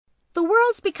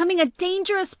world's becoming a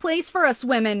dangerous place for us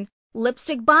women.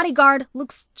 Lipstick Bodyguard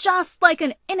looks just like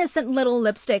an innocent little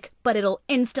lipstick, but it'll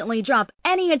instantly drop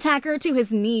any attacker to his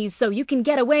knees so you can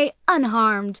get away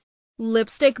unharmed.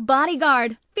 Lipstick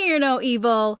Bodyguard, fear no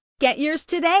evil. Get yours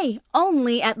today,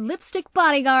 only at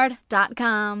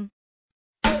lipstickbodyguard.com.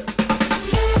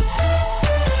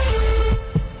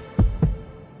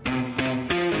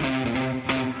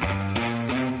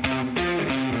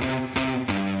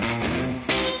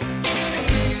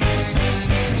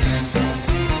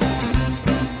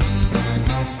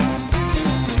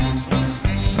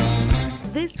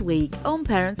 This week on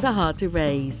Parents Are Hard to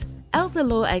Raise, elder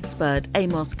law expert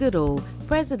Amos Goodall,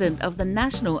 president of the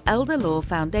National Elder Law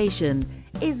Foundation,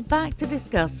 is back to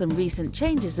discuss some recent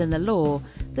changes in the law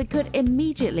that could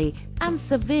immediately and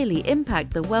severely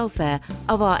impact the welfare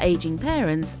of our aging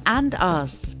parents and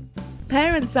us.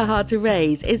 Parents Are Hard to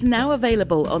Raise is now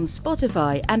available on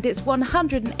Spotify and its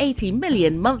 180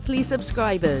 million monthly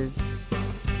subscribers.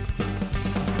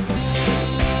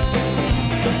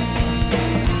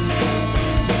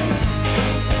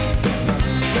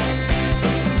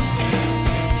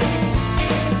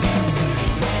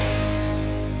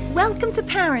 Welcome to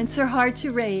Parents Are Hard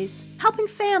to Raise, helping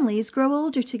families grow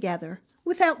older together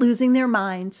without losing their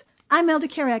minds. I'm elder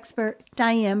care expert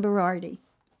Diane Berardi.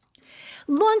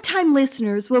 Longtime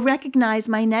listeners will recognize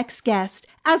my next guest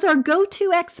as our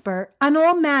go-to expert on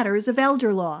all matters of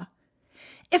elder law.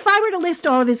 If I were to list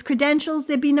all of his credentials,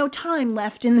 there'd be no time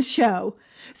left in the show.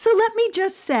 So let me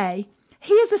just say,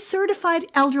 he is a certified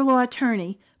elder law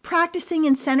attorney practicing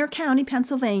in Center County,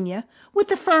 Pennsylvania, with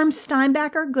the firms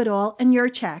Steinbacher, Goodall, and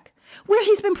Yurchak, where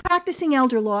he's been practicing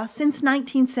elder law since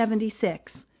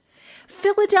 1976.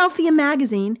 Philadelphia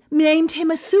Magazine named him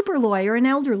a super lawyer in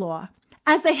elder law,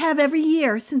 as they have every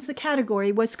year since the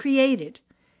category was created.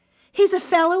 He's a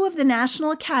fellow of the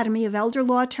National Academy of Elder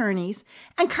Law Attorneys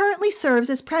and currently serves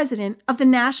as president of the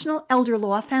National Elder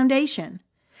Law Foundation.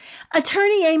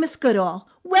 Attorney Amos Goodall,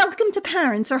 welcome to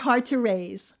Parents Are Hard to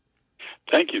Raise.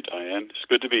 Thank you, Diane. It's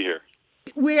good to be here.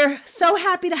 We're so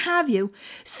happy to have you.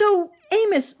 So,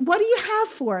 Amos, what do you have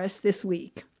for us this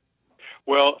week?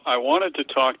 Well, I wanted to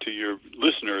talk to your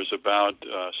listeners about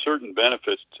certain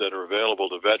benefits that are available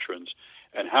to veterans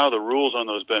and how the rules on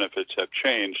those benefits have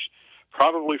changed,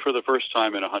 probably for the first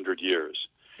time in 100 years.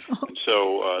 And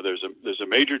so there's a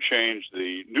major change.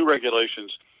 The new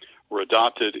regulations were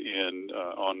adopted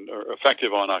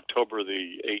effective on October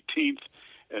the 18th,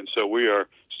 and so we are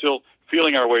still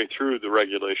feeling our way through the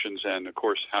regulations and, of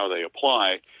course, how they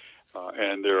apply.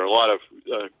 And there are a lot of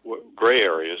gray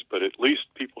areas, but at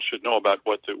least people should know about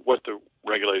what the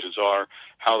regulations are,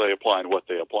 how they apply, and what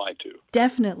they apply to.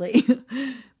 Definitely.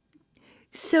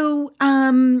 So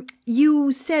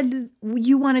you said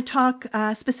you want to talk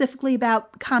specifically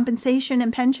about compensation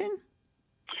and pension?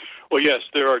 Well, yes,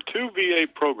 there are two VA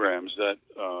programs that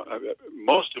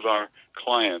most of our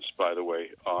clients, by the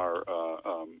way, are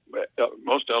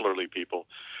most elderly people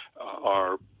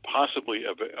are possibly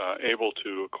able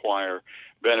to acquire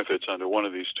benefits under one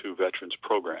of these two veterans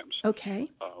programs. Okay.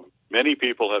 Many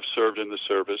people have served in the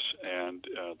service, and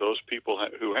those people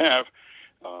who have,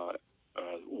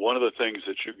 one of the things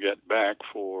that you get back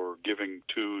for giving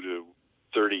 2 to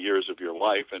 30 years of your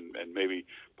life and maybe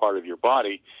part of your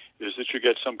body is that you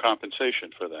get some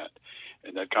compensation for that.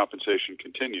 And that compensation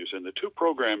continues. And the two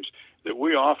programs that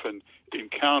we often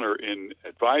encounter in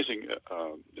advising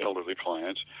elderly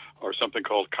clients are something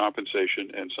called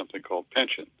compensation and something called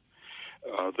pension.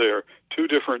 They're two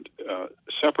different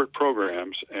separate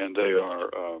programs, and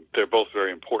they're both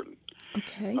very important.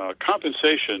 Okay.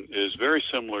 Compensation is very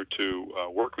similar to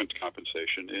workman's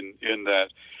compensation in that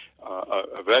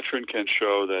a veteran can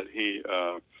show that he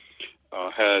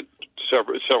had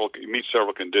meets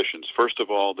several conditions. First of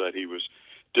all, that he was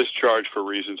discharged for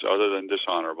reasons other than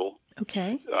dishonorable.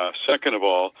 Okay. Second of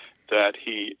all, that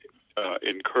he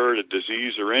incurred a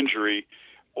disease or injury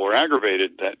or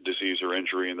aggravated that disease or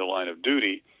injury in the line of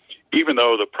duty, even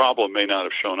though the problem may not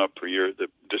have shown up for years, the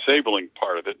disabling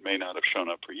part of it may not have shown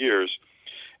up for years.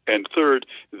 And third,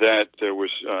 that there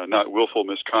was not willful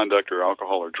misconduct or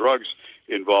alcohol or drugs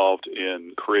involved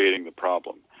in creating the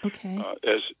problem. Okay.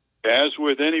 As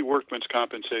with any workman's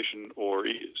compensation or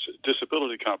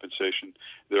disability compensation,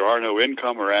 there are no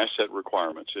income or asset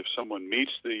requirements. If someone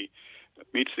meets the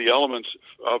elements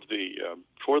of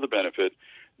for the benefit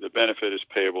is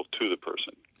payable to the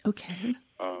person. Okay.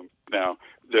 Now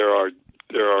there are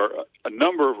a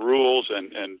number of rules,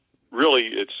 and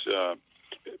really it's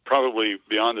probably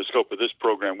beyond the scope of this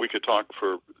program. We could talk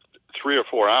for 3 or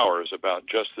 4 hours about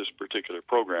just this particular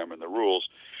program and the rules.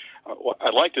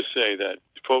 I'd like to say that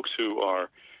folks who are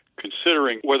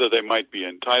considering whether they might be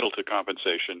entitled to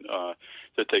compensation,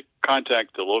 that they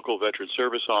contact the local Veteran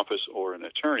Service Office or an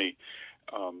attorney.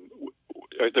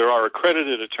 There are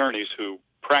accredited attorneys who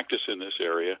practice in this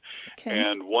area,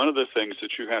 and one of the things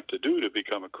that you have to do to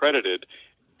become accredited,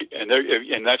 and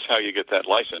that's how you get that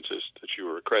license, is that you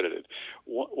are accredited.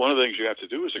 One of the things you have to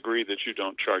do is agree that you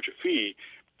don't charge a fee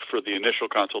for the initial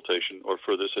consultation or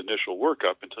for this initial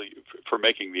workup for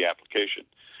making the application.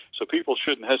 So people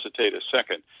shouldn't hesitate a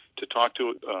second to talk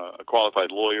to a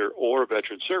qualified lawyer or a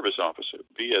Veteran Service Officer,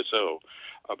 VSO,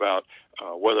 about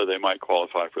whether they might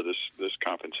qualify for this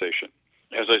compensation.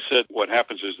 As I said, what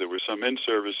happens is there was some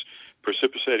in-service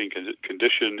precipitating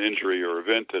condition, injury, or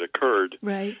event that occurred.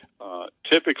 Right.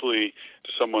 Typically,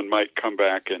 someone might come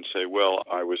back and say, well,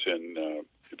 I was in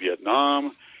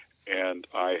Vietnam, and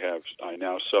I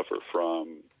now suffer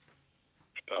from,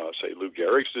 say, Lou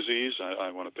Gehrig's disease.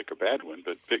 I want to pick a bad one,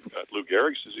 but pick Lou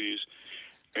Gehrig's disease.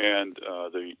 And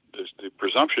the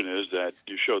presumption is that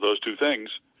you show those two things.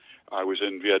 I was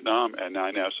in Vietnam, and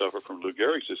I now suffer from Lou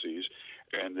Gehrig's disease.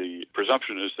 And the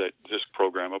presumption is that this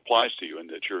program applies to you and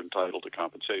that you're entitled to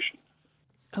compensation.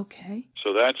 Okay.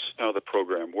 So that's how the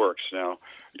program works. Now,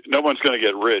 no one's going to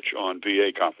get rich on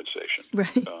VA compensation.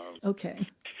 Right. Okay.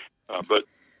 But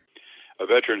a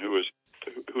veteran who's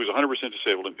 100%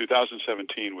 disabled in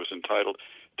 2017 was entitled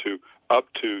to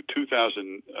up to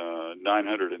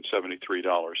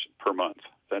 $2,973 per month.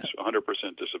 That's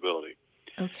 100% disability.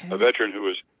 Okay. A veteran who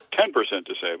was 10%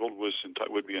 disabled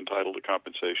would be entitled to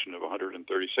compensation of $136.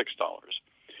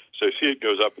 So you see it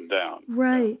goes up and down.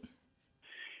 Right.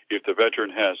 If the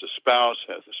veteran has a spouse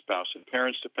and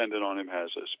parents dependent on him,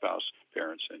 has a spouse,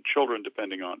 parents, and children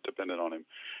dependent on him,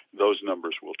 those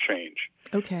numbers will change.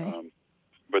 Okay.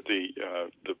 But the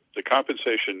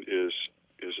compensation is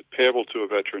payable to a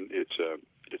veteran. It's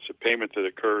a payment that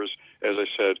occurs, as I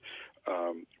said,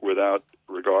 without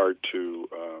regard to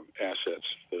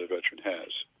assets that a veteran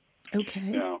has. Okay.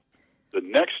 Now, the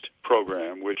next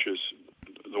program, which is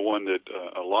the one that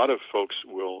a lot of folks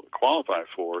will qualify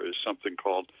for, is something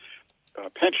called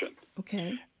pension.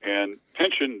 Okay. And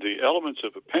pension, the elements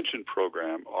of a pension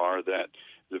program are that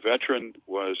the veteran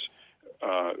was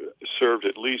served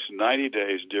at least 90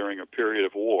 days during a period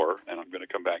of war, and I'm going to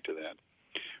come back to that.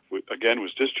 Again,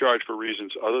 was discharged for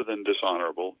reasons other than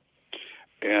dishonorable,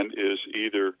 and is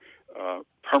either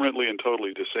permanently and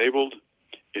totally disabled,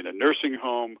 in a nursing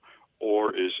home,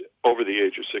 or is over the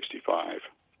age of 65.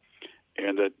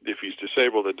 And that if he's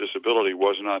disabled, the disability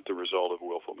was not the result of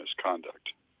willful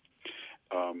misconduct.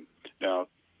 Now,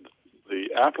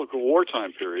 the applicable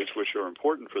wartime periods, which are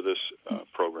important for this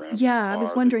program. Yeah, I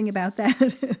was wondering about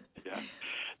that. Yeah.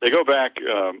 They go back,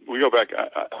 we go back,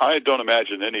 I don't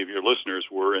imagine any of your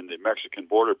listeners were in the Mexican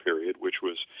border period, which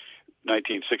was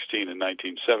 1916 and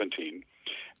 1917,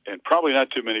 and probably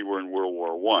not too many were in World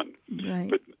War I.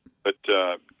 Right. But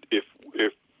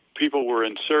if people were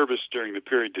in service during the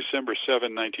period December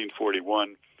 7,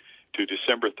 1941 to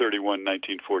December 31,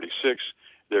 1946,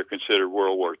 they're considered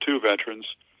World War II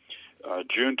veterans.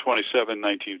 June 27,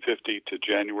 1950 to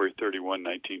January 31,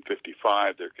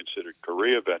 1955, they're considered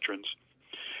Korea veterans.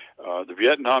 The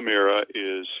Vietnam era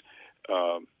is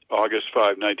August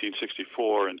 5,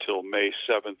 1964 until May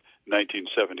 7,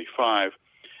 1975,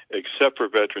 except for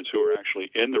veterans who are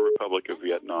actually in the Republic of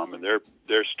Vietnam, and their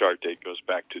start date goes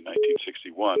back to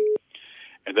 1961.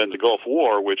 And then the Gulf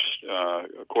War, which,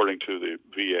 according to the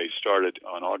VA, started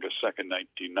on August 2nd,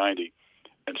 1990,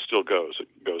 and still goes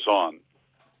on.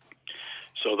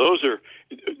 So those are,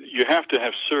 you have to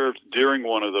have served during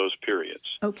one of those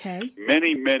periods. Okay.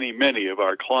 Many, many, many of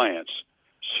our clients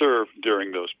serve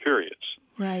during those periods.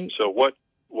 Right. So what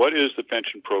is the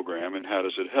pension program, and how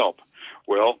does it help?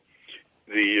 Well,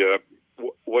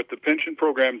 what the pension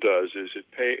program does is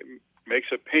it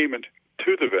makes a payment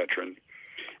to the veteran,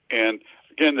 and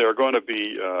again, there are going to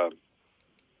be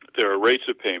there are rates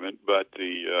of payment, but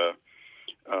the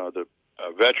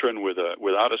veteran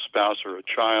without a spouse or a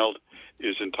child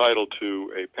is entitled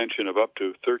to a pension of up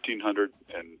to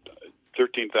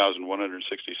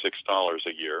 $13,166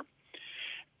 a year,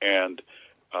 and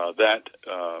that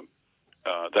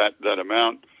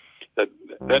amount.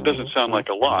 That doesn't sound like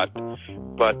a lot,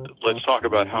 but let's talk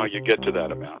about how you get to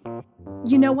that amount.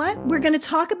 You know what? We're going to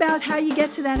talk about how you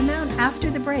get to that amount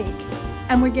after the break.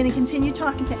 And we're going to continue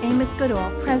talking to Amos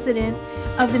Goodall, president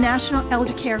of the National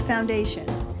Elder Care Foundation.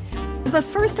 But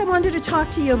first, I wanted to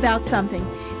talk to you about something.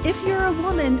 If you're a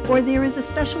woman or there is a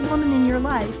special woman in your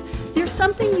life, there's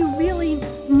something you really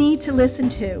need to listen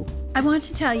to. I want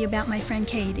to tell you about my friend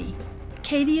Katie.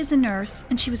 Katie is a nurse,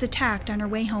 and she was attacked on her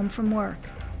way home from work.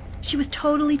 She was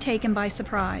totally taken by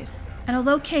surprise. And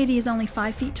although Katie is only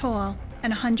 5 feet tall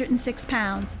and 106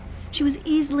 pounds, she was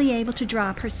easily able to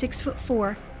drop her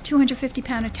 6'4",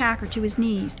 250-pound attacker to his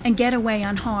knees and get away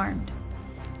unharmed.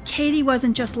 Katie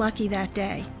wasn't just lucky that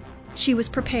day. She was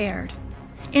prepared.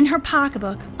 In her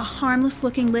pocketbook, a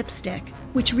harmless-looking lipstick,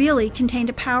 which really contained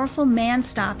a powerful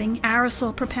man-stopping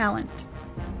aerosol propellant.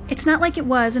 It's not like it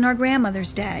was in our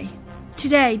grandmother's day.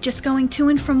 Today, just going to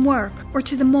and from work or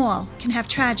to the mall can have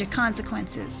tragic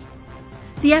consequences.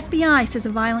 The FBI says a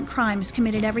violent crime is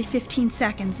committed every 15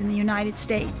 seconds in the United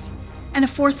States, and a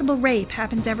forcible rape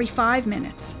happens every 5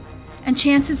 minutes. And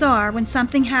chances are, when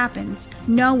something happens,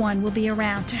 no one will be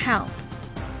around to help.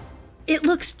 It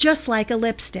looks just like a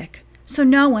lipstick, so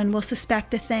no one will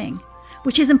suspect a thing,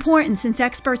 which is important since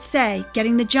experts say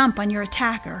getting the jump on your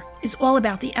attacker is all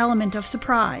about the element of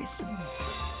surprise.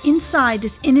 Inside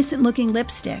this innocent-looking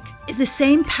lipstick is the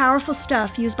same powerful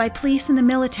stuff used by police and the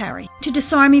military to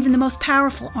disarm even the most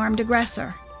powerful armed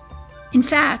aggressor. In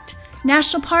fact,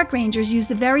 National Park Rangers use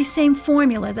the very same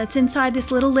formula that's inside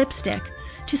this little lipstick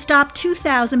to stop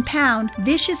 2,000-pound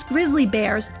vicious grizzly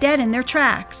bears dead in their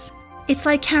tracks. It's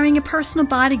like carrying a personal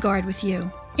bodyguard with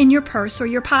you, in your purse or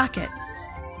your pocket.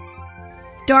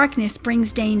 Darkness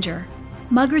brings danger.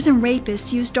 Muggers and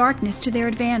rapists use darkness to their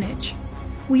advantage.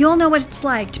 We all know what it's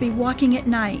like to be walking at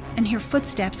night and hear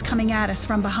footsteps coming at us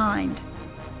from behind.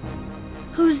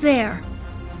 Who's there?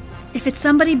 If it's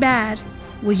somebody bad,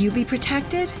 will you be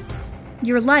protected?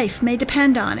 Your life may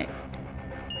depend on it.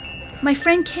 My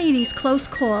friend Katie's close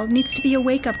call needs to be a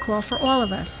wake-up call for all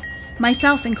of us,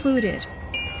 myself included.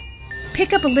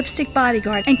 Pick up a lipstick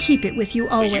bodyguard and keep it with you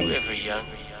always. Were you ever young?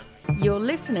 You're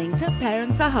listening to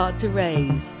Parents Are Hard to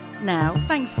Raise. Now,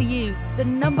 thanks to you, the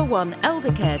 #1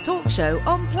 elder care talk show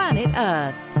on planet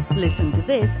Earth. Listen to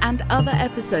this and other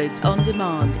episodes on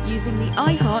demand using the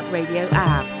iHeartRadio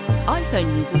app.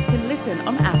 iPhone users can listen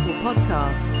on Apple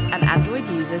Podcasts and Android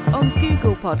users on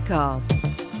Google Podcasts.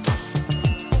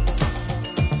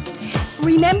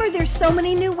 Remember, there's so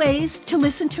many new ways to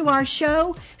listen to our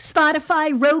show.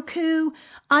 Spotify, Roku,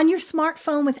 on your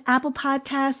smartphone with Apple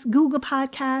Podcasts, Google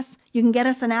Podcasts. You can get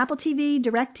us on Apple TV,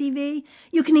 DirecTV.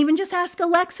 You can even just ask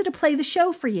Alexa to play the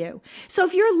show for you. So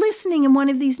if you're listening in one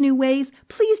of these new ways,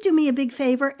 please do me a big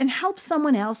favor and help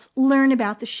someone else learn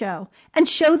about the show and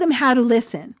show them how to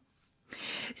listen.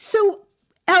 So,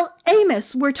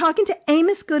 Amos, we're talking to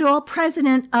Amos Goodall,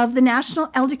 president of the National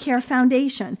Elder Care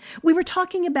Foundation. We were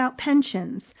talking about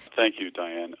pensions. Thank you,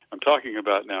 Diane. I'm talking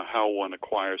about now how one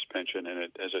acquires pension, and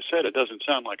as I said, it doesn't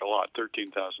sound like a lot,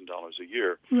 $13,000 a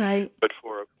year. Right. But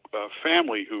for a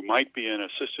family who might be in an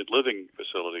assisted living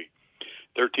facility,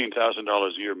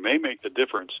 $13,000 a year may make the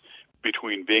difference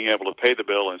between being able to pay the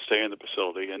bill and stay in the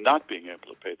facility and not being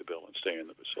able to pay the bill and stay in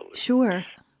the facility. Sure.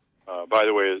 By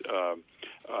the way,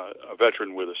 a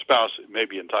veteran with a spouse may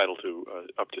be entitled to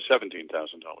up to $17,000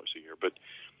 a year. But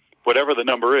whatever the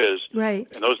number is, right,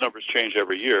 and those numbers change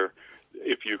every year,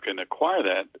 if you can acquire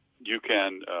that, you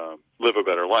can live a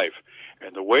better life.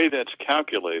 And the way that's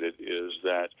calculated is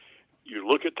that you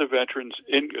look at the veteran's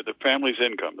the family's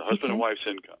income, the husband and wife's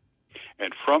income,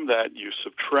 and from that you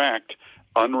subtract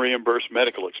unreimbursed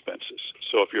medical expenses.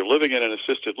 So if you're living in an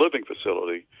assisted living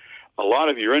facility, a lot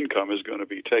of your income is going to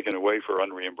be taken away for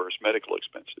unreimbursed medical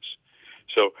expenses.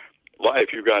 So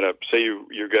if you've got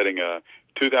you're getting a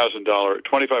 $2,000,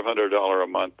 $2,500 a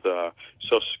month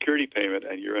Social Security payment,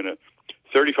 and you're in a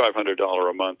 $3,500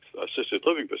 a month assisted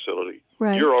living facility,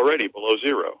 right, you're already below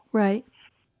zero. Right.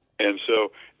 And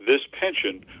so this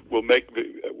pension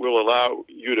will allow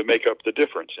you to make up the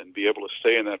difference and be able to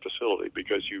stay in that facility,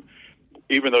 because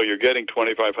even though you're getting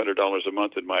 $2,500 a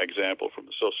month in my example from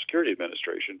the Social Security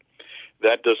Administration,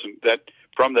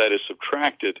 from that is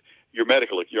subtracted your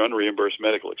unreimbursed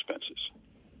medical expenses.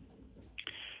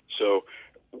 So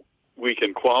we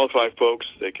can qualify folks.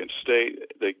 They can stay.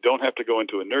 They don't have to go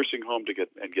into a nursing home to get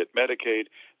Medicaid.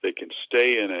 They can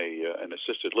stay in an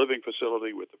assisted living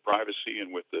facility with the privacy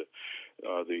and with the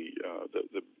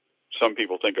some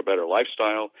people think a better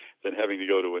lifestyle than having to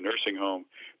go to a nursing home,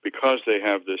 because they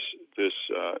have this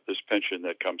pension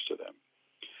that comes to them.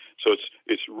 So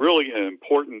it's really an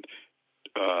important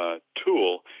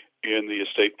tool in the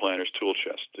estate planner's tool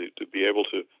chest to be able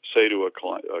to say to a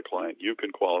client, you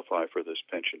can qualify for this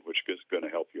pension, which is going to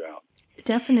help you out.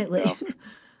 Definitely.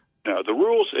 Now the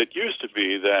rules, it used to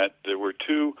be that there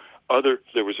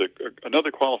was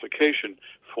another qualification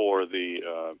for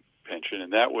the pension,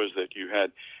 and that was that you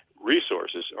had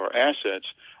resources or assets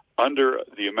under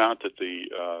the amount that the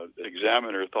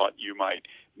examiner thought you might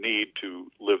need to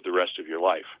live the rest of your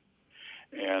life.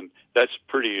 And that's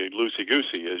pretty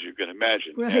loosey-goosey, as you can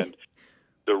imagine. Right. And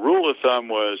the rule of thumb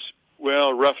was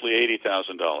Well, roughly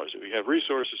 $80,000. If you have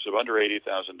resources of under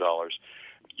 $80,000,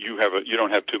 you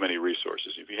don't have too many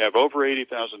resources. If you have over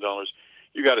 $80,000,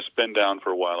 you got to spend down for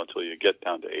a while until you get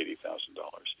down to $80,000.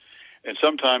 And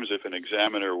sometimes, if an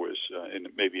examiner was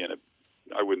maybe in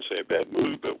I wouldn't say a bad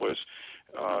mood, but was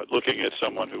looking at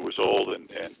someone who was old and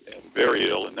very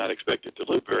ill and not expected to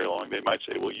live very long, they might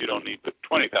say, well, you don't need but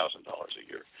 $20,000 a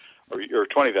year, or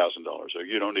 $20,000, or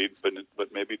you don't need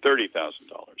but maybe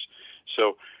 $30,000.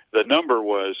 So the number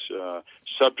was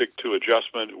subject to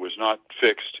adjustment. It was not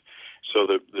fixed. So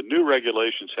the new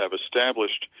regulations have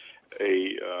established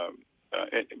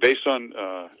based on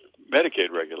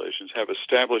Medicaid regulations, have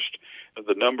established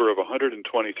the number of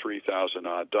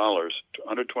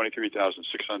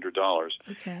 $123,600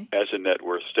 as a net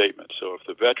worth statement. So if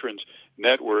the veteran's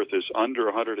net worth is under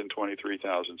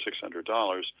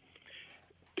 $123,600,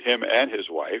 him and his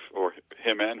wife, or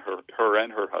him and her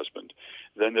and her husband,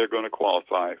 then they're going to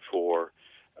qualify for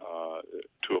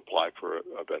to apply for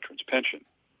a veteran's pension.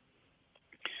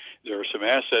 There are some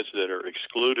assets that are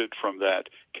excluded from that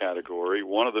category.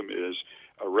 One of them is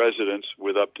a residence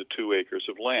with up to 2 acres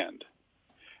of land.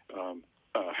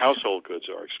 Household goods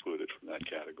are excluded from that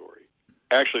category.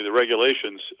 Actually, the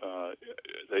regulations,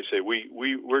 they say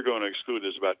we're going to exclude.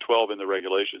 There's about 12 in the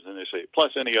regulations, and they say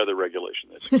plus any other regulation,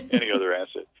 any other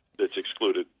asset that's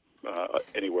excluded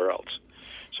anywhere else.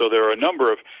 So there are a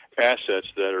number of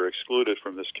assets that are excluded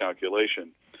from this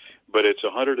calculation, but it's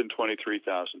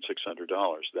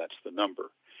 $123,600. That's the number.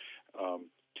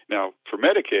 Now, for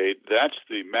Medicaid, that's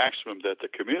the maximum that the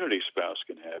community spouse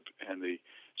can have, and the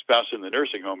spouse in the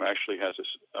nursing home actually has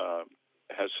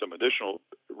some additional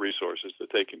resources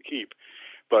that they can keep.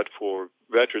 But for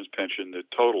veterans pension, the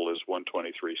total is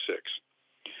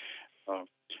 $123,600.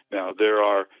 Now, there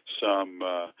are some.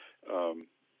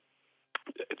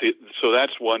 So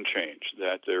that's one change.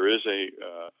 That there is a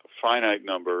finite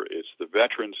number. It's the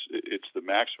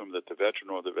maximum that the veteran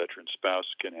or the veteran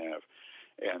spouse can have,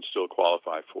 and still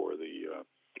qualify for the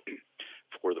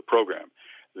program.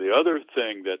 The other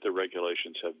thing that the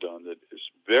regulations have done that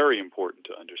is very important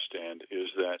to understand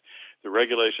is that the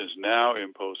regulations now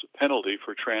impose a penalty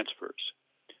for transfers.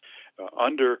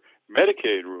 Under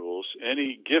Medicaid rules,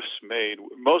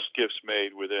 most gifts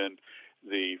made within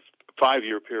the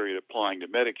 5-year period applying to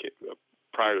Medicaid,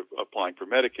 prior to applying for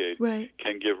Medicaid,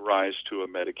 can give rise to a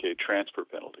Medicaid transfer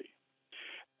penalty.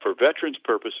 For veterans'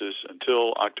 purposes,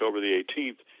 until October the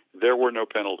 18th, there were no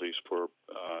penalties for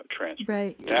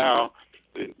transfer. Now,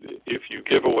 if you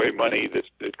give away money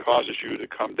that causes you to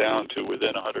come down to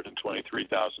within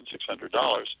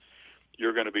 $123,600,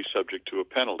 you're going to be subject to a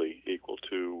penalty equal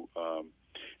to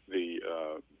the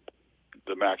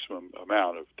maximum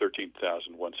amount of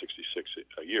 $13,166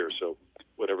 a year. So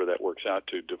whatever that works out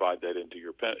to, divide that into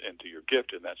your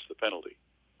gift, and that's the penalty.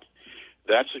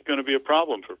 That's going to be a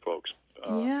problem for folks.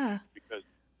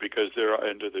 Because there are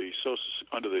under the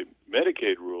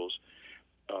Medicaid rules,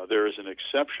 there is an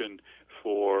exception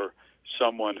for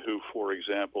someone who, for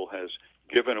example, has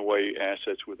given away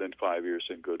assets within 5 years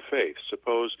in good faith.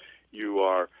 Suppose you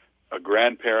are a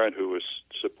grandparent who is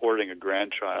supporting a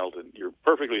grandchild, and you're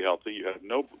perfectly healthy. You have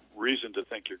no reason to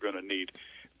think you're going to need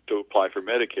to apply for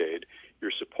Medicaid.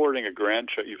 You've supported a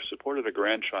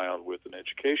grandchild with an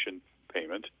education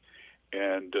payment,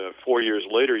 and 4 years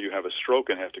later you have a stroke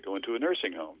and have to go into a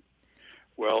nursing home.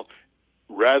 Well,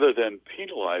 rather than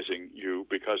penalizing you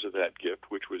because of that gift,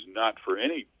 which was not for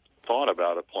any thought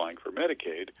about applying for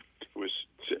Medicaid, it was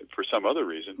for some other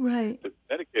reason, the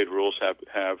Medicaid rules have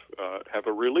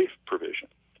a relief provision.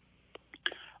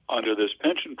 Under this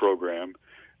pension program,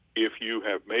 if you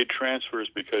have made transfers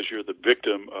because you're the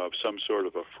victim of some sort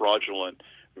of a fraudulent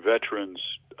veterans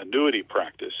annuity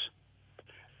practice,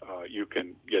 you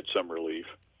can get some relief.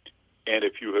 And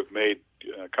if you have made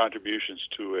contributions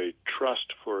to a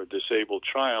trust for a disabled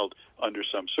child under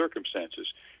some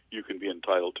circumstances, you can be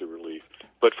entitled to relief,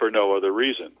 but for no other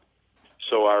reason.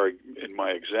 So in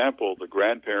my example, the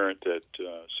grandparent that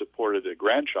supported a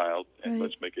grandchild, and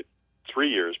let's make it 3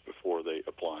 years before they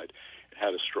applied,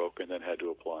 had a stroke and then had to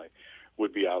apply,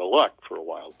 would be out of luck for a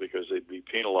while because they'd be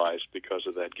penalized because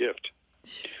of that gift.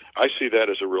 I see that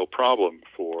as a real problem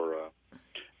for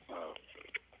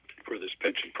this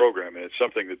pension program, and it's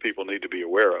something that people need to be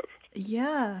aware of.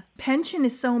 Yeah, pension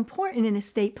is so important in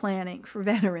estate planning for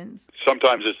veterans.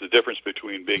 Sometimes it's the difference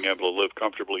between being able to live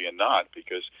comfortably and not,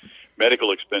 because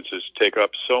medical expenses take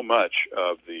up so much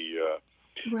of the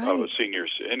of a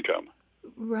senior's income.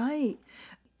 Right.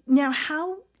 Now,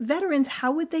 how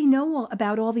would they know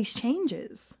about all these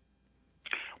changes?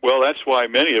 Well, that's why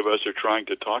many of us are trying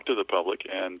to talk to the public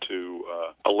and to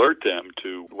alert them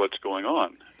to what's going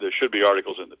on. There should be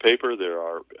articles in the paper. There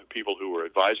are people who are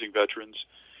advising veterans.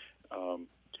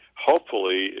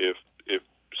 Hopefully, if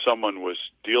someone was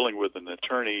dealing with an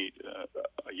attorney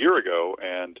a year ago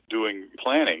and doing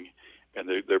planning, and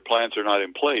their plans are not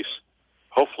in place,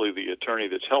 hopefully the attorney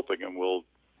that's helping them will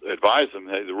advise them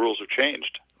that the rules have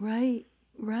changed. Right.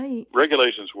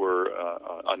 Regulations were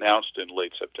announced in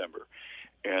late September,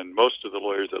 and most of the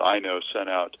lawyers that I know sent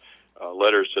out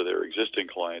letters to their existing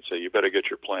clients saying, you better get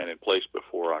your plan in place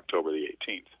before October the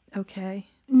 18th. Okay.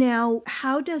 Now,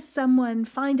 how does someone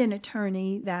find an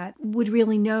attorney that would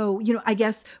really know, I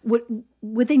guess,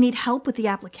 would they need help with the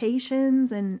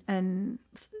applications and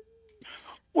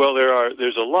Well,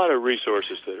 there's a lot of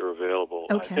resources that are available.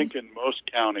 Okay. I think in most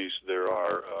counties there's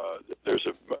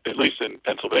at least in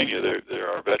Pennsylvania, there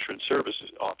are veteran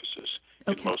services offices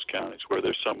in most counties where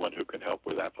there's someone who can help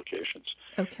with applications.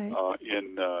 Okay.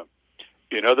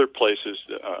 In other places,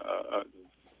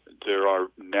 there are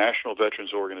national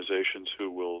veterans organizations who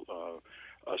will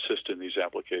assist in these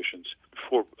applications.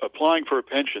 For applying for a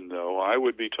pension, though, I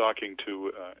would be talking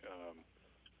to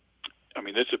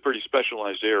it's a pretty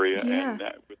specialized area, and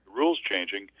with the rules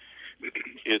changing,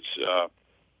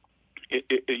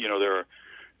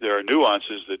 there are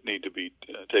nuances that need to be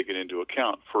taken into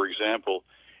account. For example,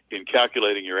 in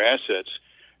calculating your assets,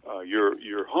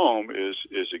 your home is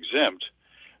exempt,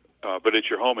 but it's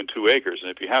your home in 2 acres,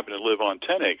 and if you happen to live on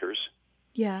 10 acres,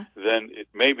 then it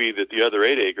may be that the other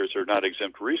 8 acres are not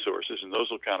exempt resources, and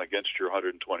those will count against your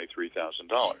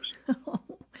 $123,000.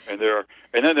 And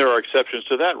then there are exceptions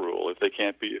to that rule. If it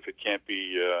can't be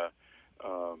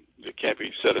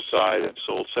set aside and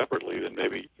sold separately, then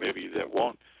maybe that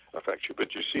won't affect you.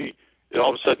 But you see, all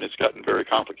of a sudden it's gotten very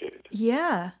complicated.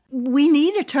 Yeah. We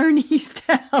need attorneys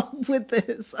to help with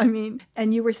this.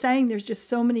 And you were saying there's just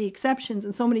so many exceptions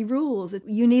and so many rules that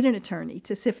you need an attorney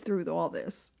to sift through all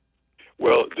this.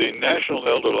 Well, the National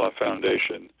Elder Law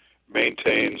Foundation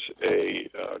maintains a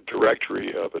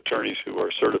directory of attorneys who are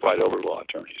certified elder law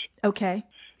attorneys. Okay.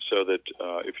 So that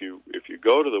if you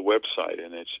go to the website,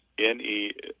 and it's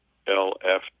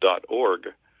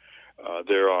NELF.org,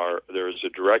 there is a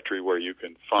directory where you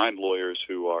can find lawyers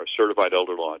who are certified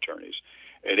elder law attorneys,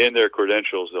 and in their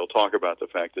credentials they'll talk about the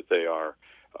fact that they're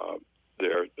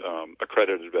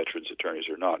accredited veterans attorneys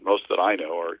or not. Most that I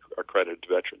know are accredited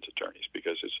veterans attorneys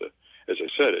because as I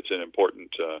said, it's an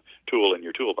important tool in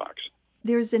your toolbox.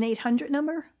 There's an 800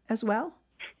 number as well?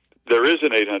 There is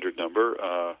an 800 number.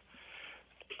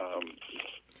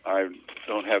 I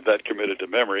don't have that committed to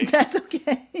memory. That's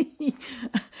okay.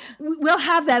 We'll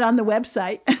have that on the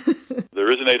website.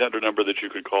 There is an 800 number that you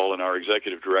can call, and our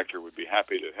executive director would be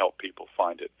happy to help people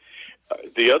find it.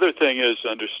 The other thing is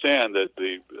understand that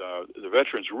the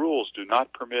veterans rules do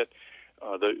not permit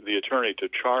the attorney to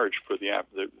charge for the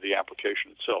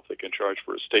application itself. They can charge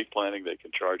for estate planning. They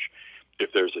can charge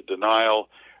if there's a denial.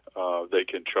 They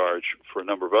can charge for a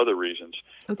number of other reasons,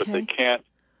 but they can't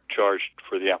charge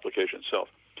for the application itself.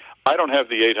 I don't have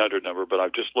the 800 number, but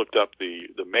I've just looked up the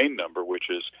main number, which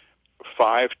is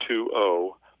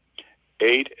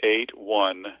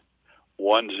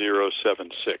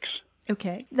 520-881-1076.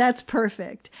 Okay, that's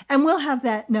perfect. And we'll have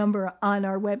that number on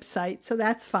our website, so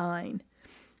that's fine.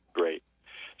 Great.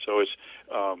 So it's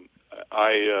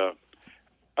I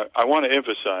want to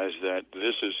emphasize that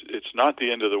it's not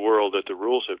the end of the world that the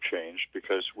rules have changed,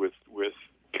 because with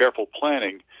careful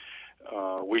planning,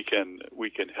 we can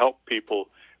help people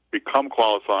become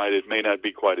qualified. It may not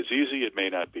be quite as easy. It may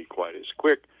not be quite as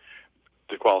quick,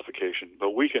 the qualification,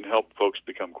 but we can help folks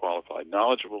become qualified.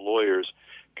 Knowledgeable lawyers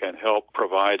can help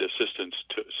provide assistance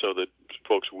so that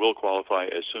folks will qualify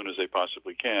as soon as they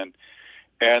possibly can,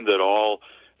 and that all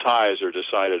ties are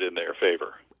decided in their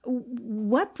favor.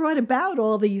 What brought about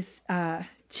all these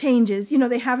changes?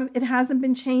 It hasn't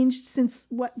been changed since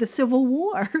the Civil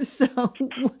War. So,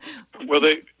 well,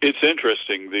 it's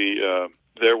interesting.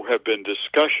 There have been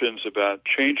discussions about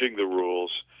changing the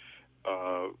rules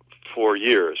for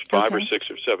years, 5 or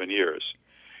 6 or 7 years,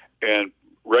 and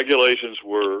regulations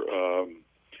were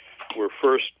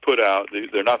first put out.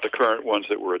 They're not the current ones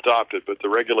that were adopted, but the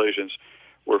regulations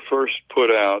were first put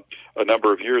out a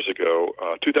number of years ago,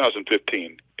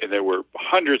 2015, and there were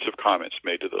hundreds of comments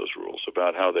made to those rules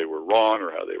about how they were wrong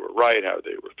or how they were right, how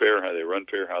they were fair, how they were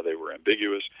unfair, how they were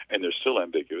ambiguous, and they're still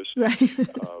ambiguous. Right.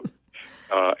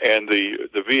 And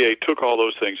the VA took all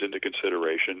those things into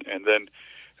consideration, and then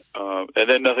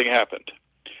nothing happened.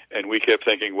 And we kept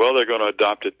thinking, well, they're going to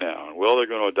adopt it now, and well, they're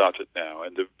going to adopt it now.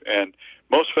 And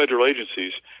most federal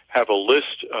agencies have a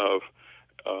list of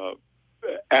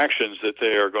actions that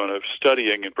they are going to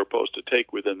studying and propose to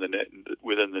take within the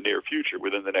near future,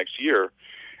 within the next year.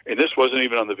 And this wasn't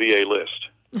even on the VA list.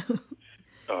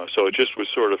 So it just was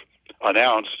sort of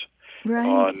announced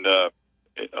on the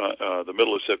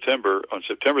middle of September, on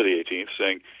September the 18th,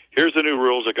 saying, here's the new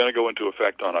rules that are going to go into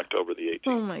effect on October the 18th.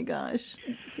 Oh, my gosh.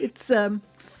 It's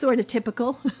sort of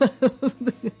typical.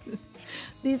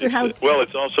 These are how... Well,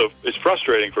 it's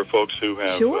frustrating for folks who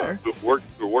have who've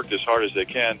worked as hard as they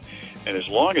can and as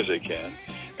long as they can,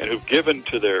 and who've given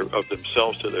of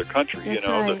themselves to their country. That's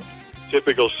right. The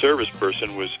typical service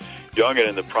person was young and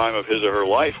in the prime of his or her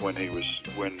life when they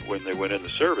went in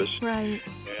the service. Right.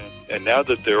 And now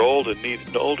that they're older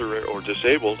or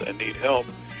disabled and need help,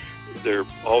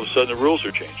 all of a sudden the rules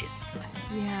are changing.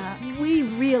 Yeah, we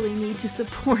really need to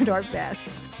support our vets.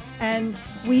 And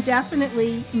we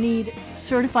definitely need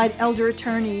certified elder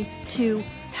attorney to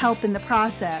help in the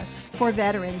process for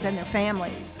veterans and their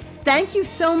families. Thank you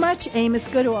so much, Amos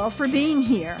Goodall, for being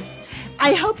here.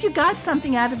 I hope you got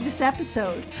something out of this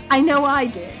episode. I know I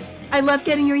did. I love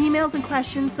getting your emails and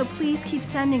questions, so please keep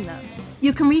sending them.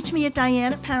 You can reach me at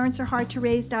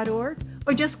diane@parentsarehardtoraise.org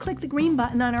or just click the green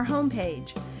button on our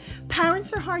homepage.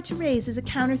 Parents Are Hard to Raise is a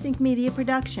Counterthink Media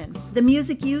production. The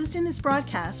music used in this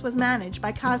broadcast was managed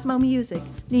by Cosmo Music,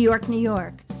 New York, New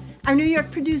York. Our New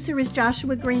York producer is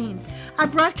Joshua Green. Our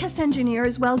broadcast engineer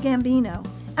is Well Gambino.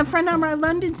 And from our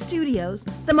London studios,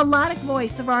 the melodic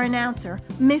voice of our announcer,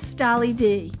 Miss Dolly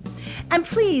D. And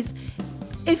please,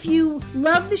 if you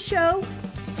love the show,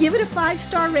 give it a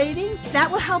 5-star rating.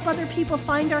 That will help other people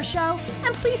find our show.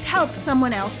 And please help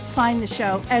someone else find the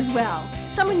show as well.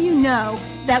 Someone you know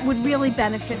that would really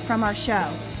benefit from our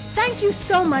show. Thank you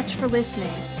so much for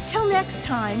listening. Till next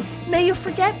time, may you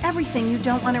forget everything you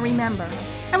don't want to remember,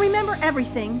 and remember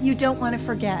everything you don't want to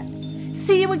forget.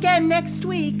 See you again next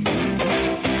week.